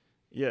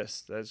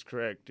 Yes, that's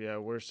correct. Yeah,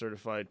 we're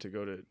certified to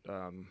go to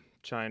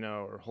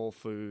China or Whole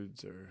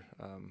Foods or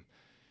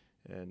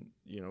and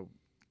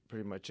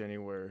pretty much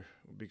anywhere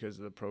because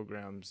of the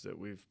programs that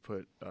we've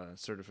put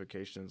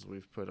certifications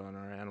we've put on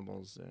our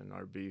animals and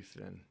our beef,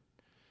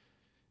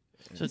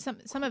 So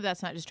some of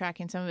that's not just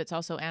tracking. Some of it's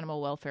also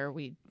animal welfare.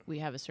 We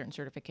have a certain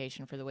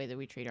certification for the way that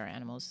we treat our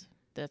animals.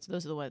 That's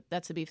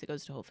the beef that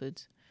goes to Whole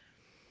Foods.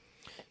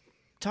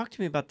 Talk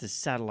to me about this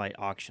satellite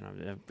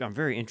auction. I'm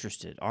very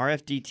interested.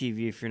 RFD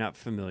TV, if you're not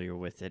familiar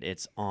with it,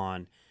 it's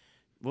on.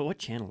 What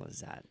channel is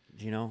that?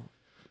 Do you know?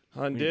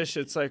 On Dish,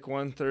 it's like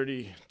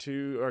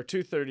 132 or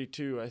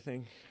 232, I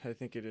think. I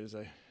think it is.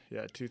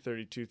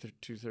 232,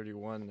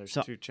 231. There's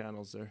 2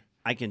 channels there.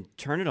 I can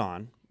turn it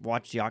on,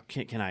 watch the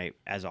auction. Can I,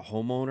 as a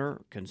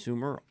homeowner,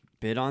 consumer,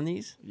 bid on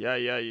these? Yeah.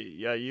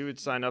 You would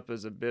sign up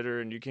as a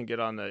bidder, and you can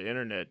get on the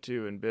internet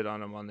too and bid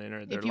on them on the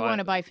internet. If you want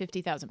to buy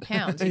 50,000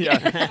 pounds, you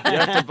have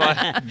to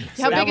buy.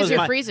 How big is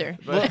your freezer?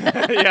 But,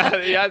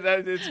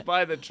 it's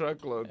by the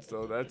truckload.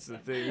 So that's the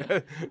thing.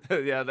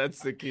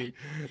 That's the key.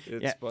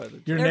 It's by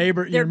the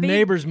your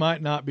neighbors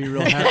might not be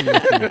real happy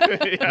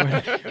with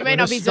you. You may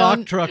not be stock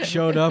zoned. truck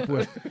showed up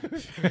with.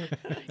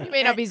 You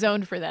may not be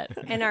zoned for that.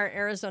 And our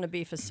Arizona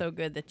beef is so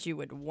good that you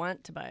would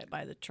want to buy it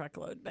by the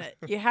truckload, but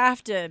you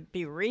have to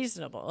be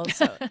reasonable.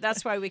 So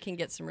that's why we can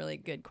get some really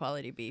good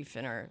quality beef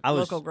in our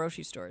local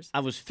grocery stores. I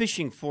was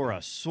fishing for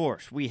a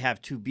source. We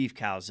have 2 beef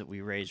cows that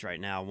we raise right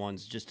now.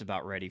 One's just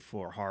about ready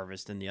for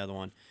harvest, and the other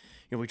one,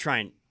 we try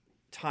and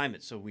time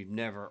it so we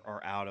never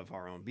are out of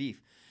our own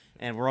beef.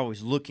 And we're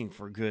always looking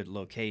for good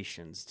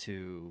locations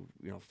to,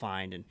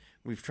 find. And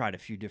we've tried a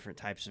few different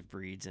types of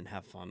breeds and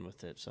have fun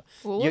with it. So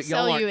we'll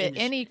sell you in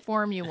any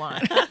form you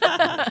want.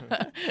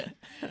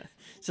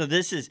 So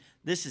this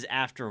is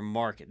after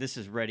market. This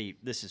is ready.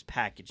 This is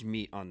packaged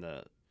meat on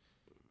the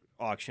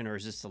auction, or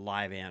is this the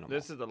live animal?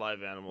 This is the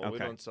live animal. Okay. We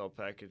don't sell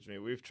packaged meat.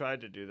 We've tried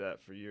to do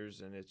that for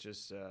years, and it's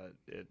just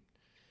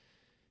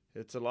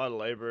it's a lot of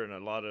labor and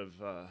a lot of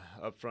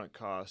upfront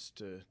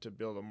cost to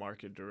build a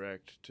market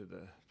direct to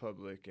the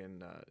public,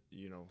 and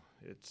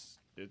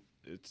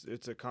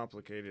it's a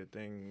complicated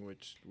thing,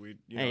 which we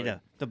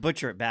the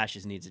butcher at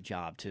Bash's needs a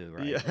job too,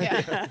 right?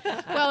 Yeah.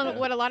 Well, and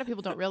what a lot of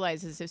people don't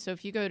realize is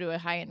if you go to a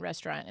high-end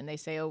restaurant and they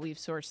say, "Oh, we've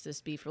sourced this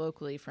beef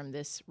locally from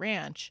this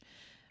ranch."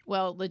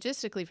 Well,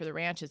 logistically for the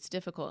ranch, it's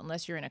difficult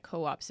unless you're in a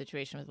co-op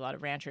situation with a lot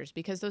of ranchers,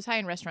 because those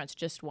high-end restaurants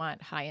just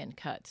want high-end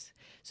cuts.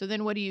 So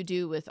then what do you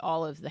do with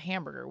all of the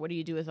hamburger? What do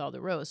you do with all the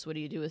roast? What do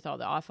you do with all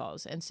the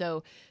offals? And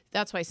so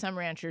that's why some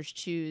ranchers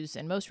choose,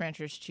 and most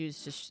ranchers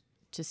choose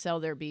to sell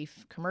their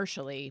beef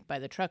commercially by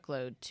the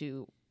truckload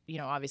to,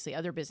 obviously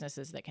other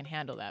businesses that can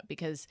handle that,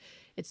 because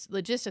it's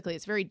logistically,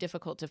 it's very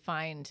difficult to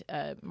find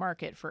a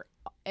market for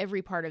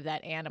every part of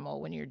that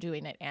animal when you're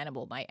doing it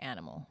animal by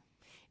animal.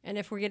 And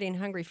if we're getting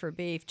hungry for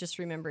beef, just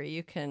remember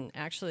you can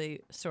actually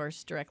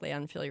source directly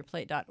on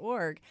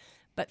fillyourplate.org.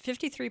 But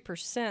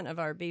 53% of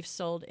our beef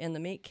sold in the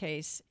meat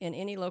case in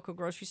any local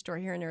grocery store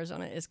here in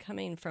Arizona is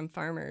coming from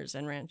farmers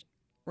and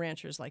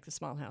ranchers like the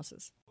small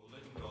houses.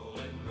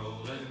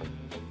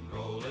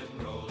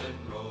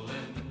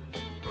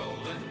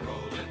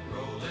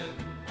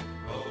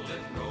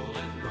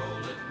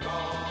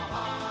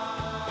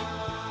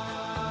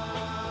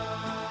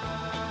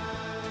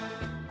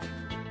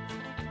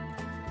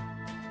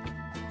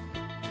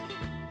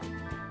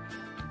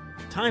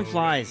 Time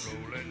flies.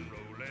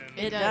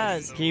 It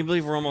does. Can you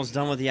believe we're almost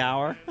done with the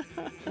hour?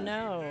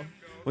 No.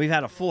 We've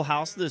had a full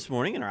house this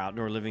morning in our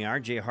outdoor living hour.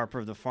 Jay Harper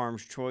of the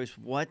Farm's Choice.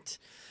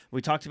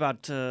 We talked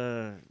about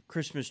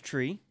Christmas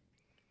tree.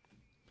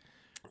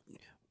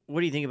 What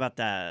do you think about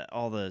that?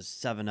 All the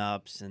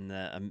 7-Ups and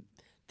the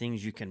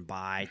things you can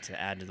buy to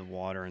add to the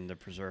water and the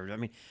preserved. I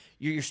mean,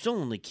 you're still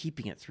only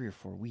keeping it 3 or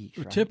 4 weeks,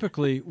 right?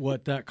 Typically,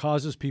 what that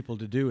causes people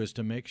to do is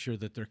to make sure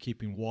that they're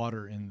keeping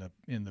water in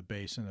the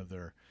basin of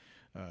their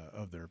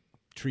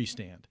tree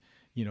stand.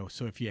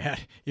 So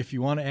if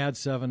you want to add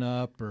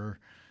 7-Up or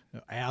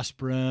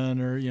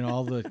aspirin or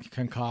all the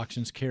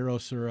concoctions, Caro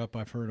syrup,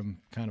 I've heard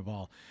them kind of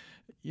all.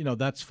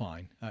 That's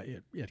fine.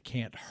 It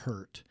can't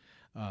hurt.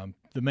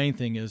 The main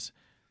thing is,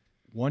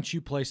 once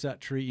you place that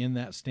tree in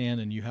that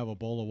stand and you have a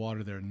bowl of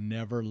water there,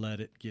 never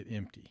let it get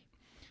empty.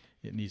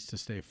 It needs to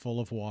stay full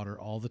of water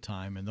all the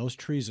time. And those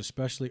trees,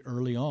 especially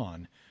early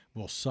on,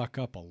 will suck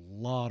up a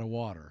lot of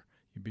water.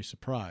 You'd be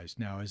surprised.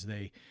 Now,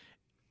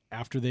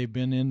 after they've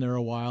been in there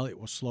a while, it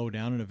will slow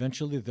down, and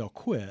eventually they'll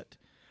quit.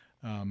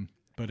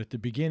 But at the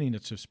beginning,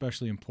 it's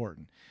especially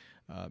important.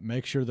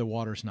 Make sure the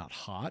water's not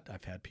hot.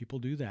 I've had people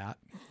do that.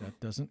 That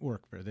doesn't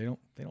work they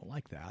don't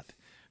like that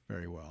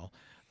very well.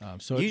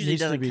 So usually it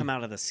doesn't come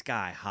out of the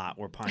sky hot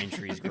where pine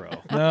trees grow.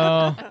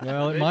 No,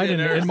 well, it might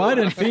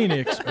in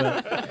Phoenix,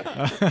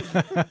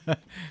 but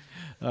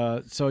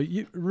so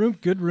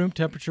good room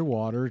temperature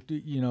water,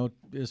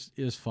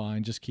 is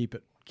fine. Just keep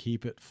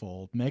it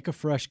full. Make a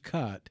fresh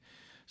cut.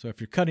 So if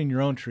you're cutting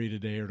your own tree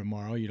today or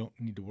tomorrow, you don't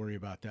need to worry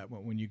about that.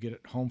 But when you get it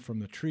home from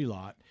the tree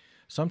lot,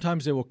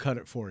 sometimes they will cut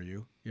it for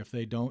you. If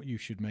they don't, you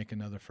should make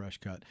another fresh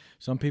cut.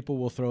 Some people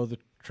will throw the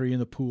tree in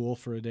the pool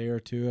for a day or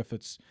two. If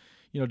it's,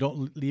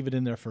 don't leave it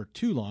in there for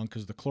too long,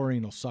 because the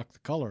chlorine will suck the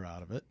color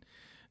out of it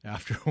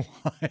after a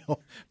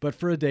while. But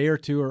for a day or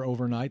two or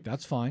overnight,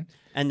 that's fine.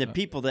 And the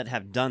people that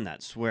have done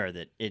that swear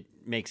that it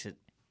makes it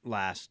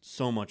last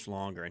so much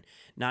longer, and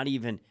not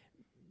even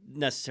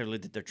necessarily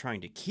that they're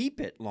trying to keep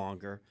it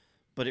longer,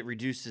 but it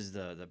reduces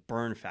the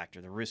burn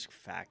factor, the risk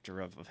factor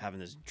of having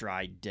this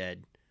dry,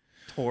 dead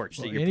torch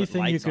that you're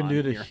anything you can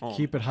do to home.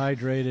 keep it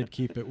hydrated,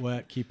 keep it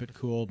wet, keep it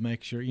cooled,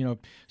 make sure,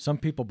 some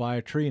people buy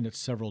a tree and it's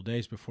several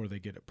days before they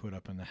get it put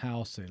up in the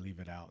house. They leave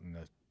it out in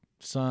the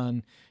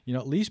sun,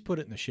 at least put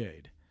it in the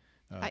shade,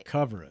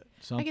 cover it.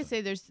 Something. I can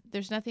say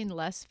there's nothing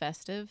less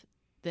festive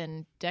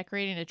than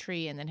decorating a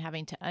tree and then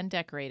having to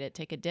undecorate it,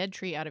 take a dead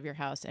tree out of your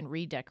house and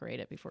redecorate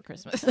it before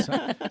Christmas.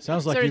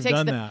 Sounds like you've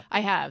done that. I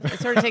have. It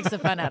sort of takes the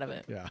fun out of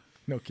it. Yeah,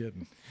 no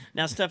kidding.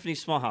 Now, Stephanie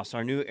Smallhouse,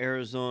 our new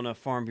Arizona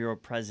Farm Bureau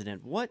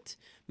president, what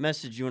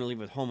message you want to leave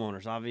with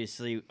homeowners?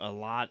 Obviously, a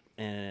lot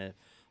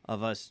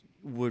of us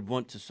would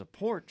want to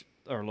support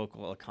our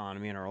local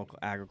economy and our local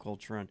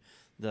agriculture and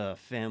the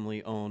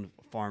family-owned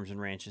farms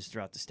and ranches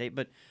throughout the state,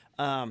 but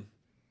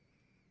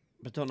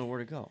don't know where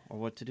to go or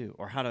what to do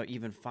or how to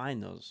even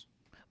find those.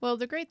 Well,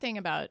 the great thing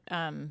about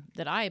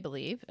that I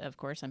believe, of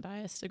course I'm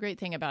biased, the great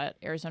thing about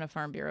Arizona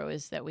Farm Bureau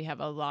is that we have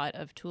a lot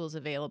of tools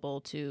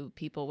available to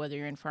people, whether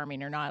you're in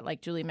farming or not.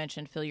 Like Julie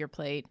mentioned, Fill Your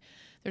Plate.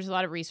 There's a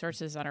lot of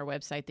resources on our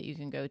website that you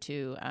can go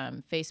to.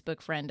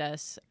 Facebook friend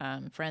us,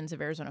 Friends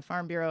of Arizona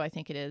Farm Bureau, I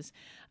think it is,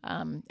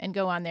 and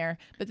go on there.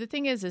 But the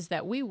thing is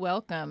that we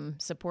welcome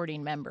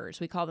supporting members.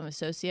 We call them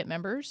associate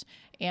members,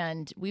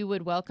 and we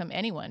would welcome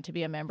anyone to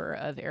be a member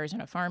of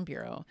Arizona Farm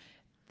Bureau.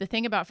 The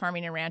thing about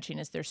farming and ranching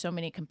is there's so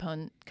many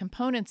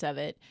components of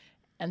it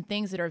and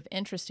things that are of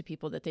interest to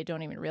people that they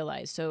don't even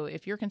realize. So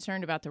if you're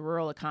concerned about the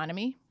rural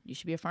economy, you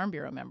should be a Farm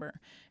Bureau member.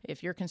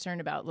 If you're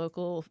concerned about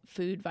local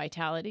food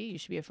vitality, you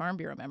should be a Farm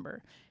Bureau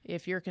member.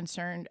 If you're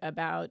concerned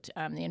about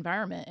the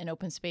environment and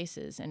open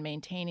spaces and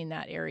maintaining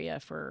that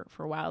area for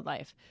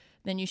wildlife,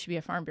 then you should be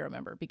a Farm Bureau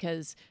member,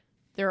 because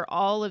there are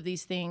all of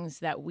these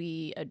things that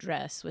we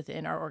address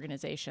within our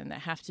organization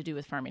that have to do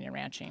with farming and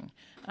ranching.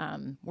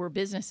 We're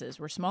businesses.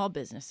 We're small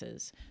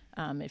businesses.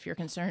 If you're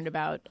concerned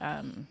about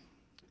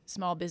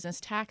small business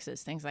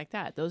taxes, things like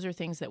that, those are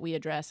things that we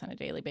address on a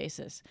daily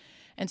basis.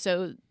 And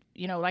so,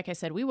 like I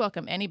said, we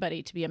welcome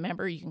anybody to be a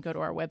member. You can go to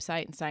our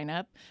website and sign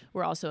up.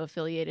 We're also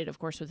affiliated, of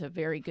course, with a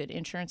very good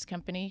insurance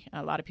company.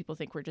 A lot of people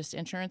think we're just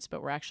insurance,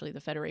 but we're actually the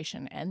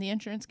Federation and the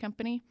insurance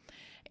company.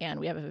 And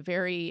we have a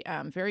very,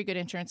 very good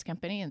insurance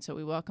company, and so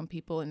we welcome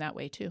people in that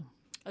way too.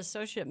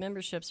 Associate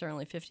memberships are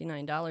only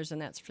 $59,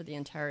 and that's for the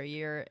entire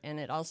year. And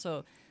it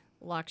also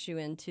locks you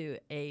into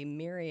a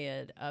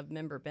myriad of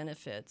member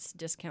benefits,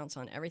 discounts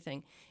on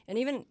everything. And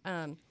even,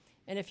 and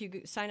if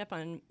you sign up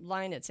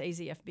online, it's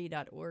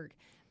azfb.org.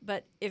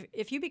 But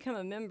if you become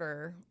a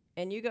member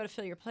and you go to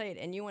Fill Your Plate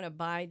and you want to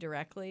buy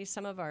directly,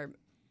 some of our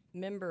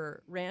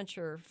member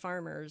rancher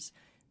farmers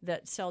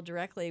that sell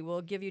directly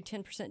will give you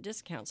 10%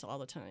 discounts all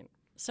the time.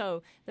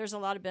 So there's a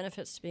lot of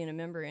benefits to being a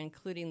member,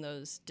 including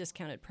those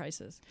discounted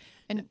prices.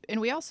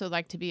 And we also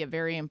like to be a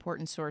very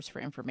important source for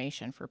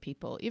information for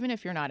people. Even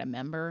if you're not a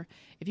member,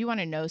 if you want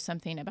to know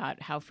something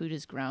about how food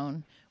is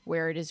grown,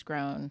 where it is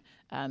grown,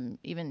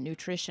 even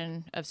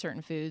nutrition of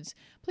certain foods,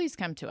 please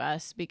come to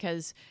us,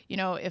 because,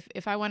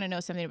 if I want to know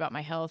something about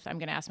my health, I'm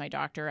going to ask my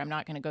doctor. I'm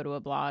not going to go to a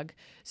blog.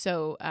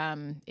 So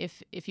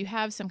if you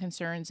have some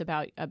concerns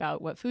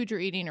about what food you're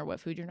eating or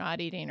what food you're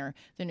not eating, or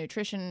the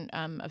nutrition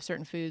of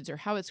certain foods, or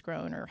how it's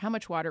grown, or how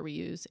much water we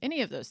use,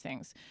 any of those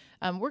things,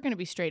 we're going to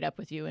be straight up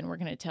with you, and we're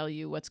going to tell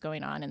you what's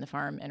going on in the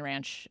farm and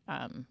ranch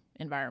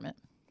environment.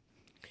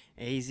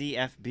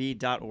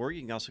 azfb.org.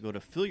 You can also go to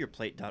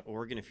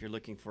fillyourplate.org, and if you're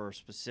looking for a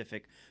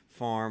specific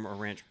farm or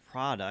ranch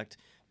product,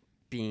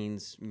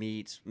 beans,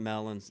 meats,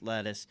 melons,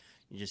 lettuce,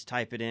 you just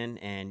type it in,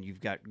 and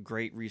you've got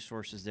great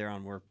resources there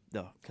on where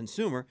the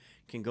consumer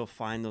can go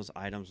find those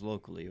items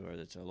locally,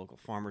 whether it's a local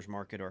farmer's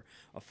market or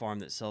a farm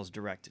that sells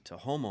direct to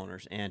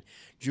homeowners. And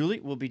Julie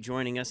will be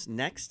joining us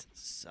next,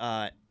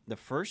 the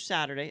first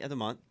Saturday of the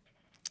month.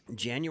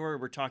 January,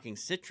 we're talking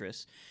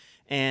citrus.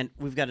 And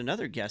we've got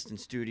another guest in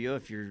studio.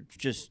 If you're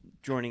just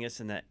joining us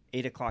in the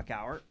 8 o'clock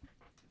hour,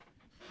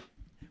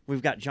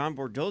 we've got John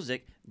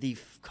Bordozik, the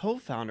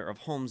co-founder of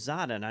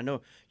HomeZada. And I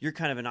know you're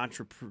kind of an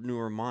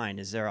entrepreneur mind.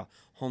 Is there a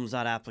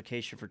HomeZada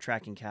application for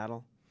tracking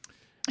cattle?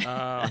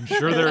 I'm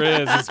sure there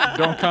is.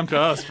 Don't come to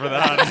us for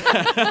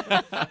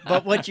that.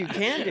 But what you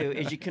can do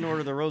is you can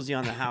order the Rosie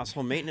on the House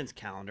home maintenance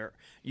calendar.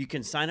 You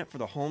can sign up for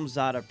the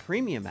HomeZada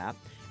premium app.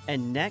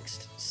 And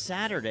next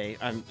Saturday,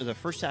 the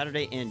first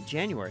Saturday in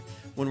January,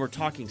 when we're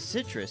talking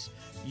citrus,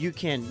 you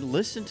can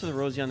listen to the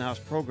Rosie on the House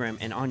program,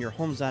 and on your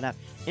HomeZada app,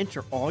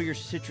 enter all your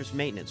citrus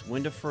maintenance,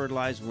 when to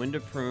fertilize, when to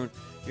prune,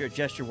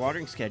 adjust your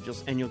watering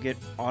schedules, and you'll get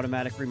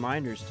automatic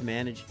reminders to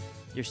manage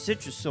your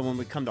citrus. So when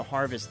we come to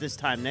harvest this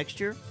time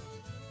next year,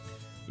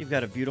 you've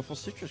got a beautiful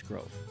citrus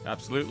grove.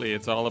 Absolutely.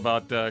 It's all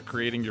about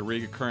creating your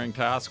recurring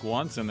task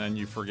once, and then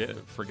you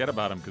forget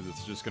about them, because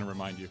it's just going to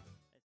remind you.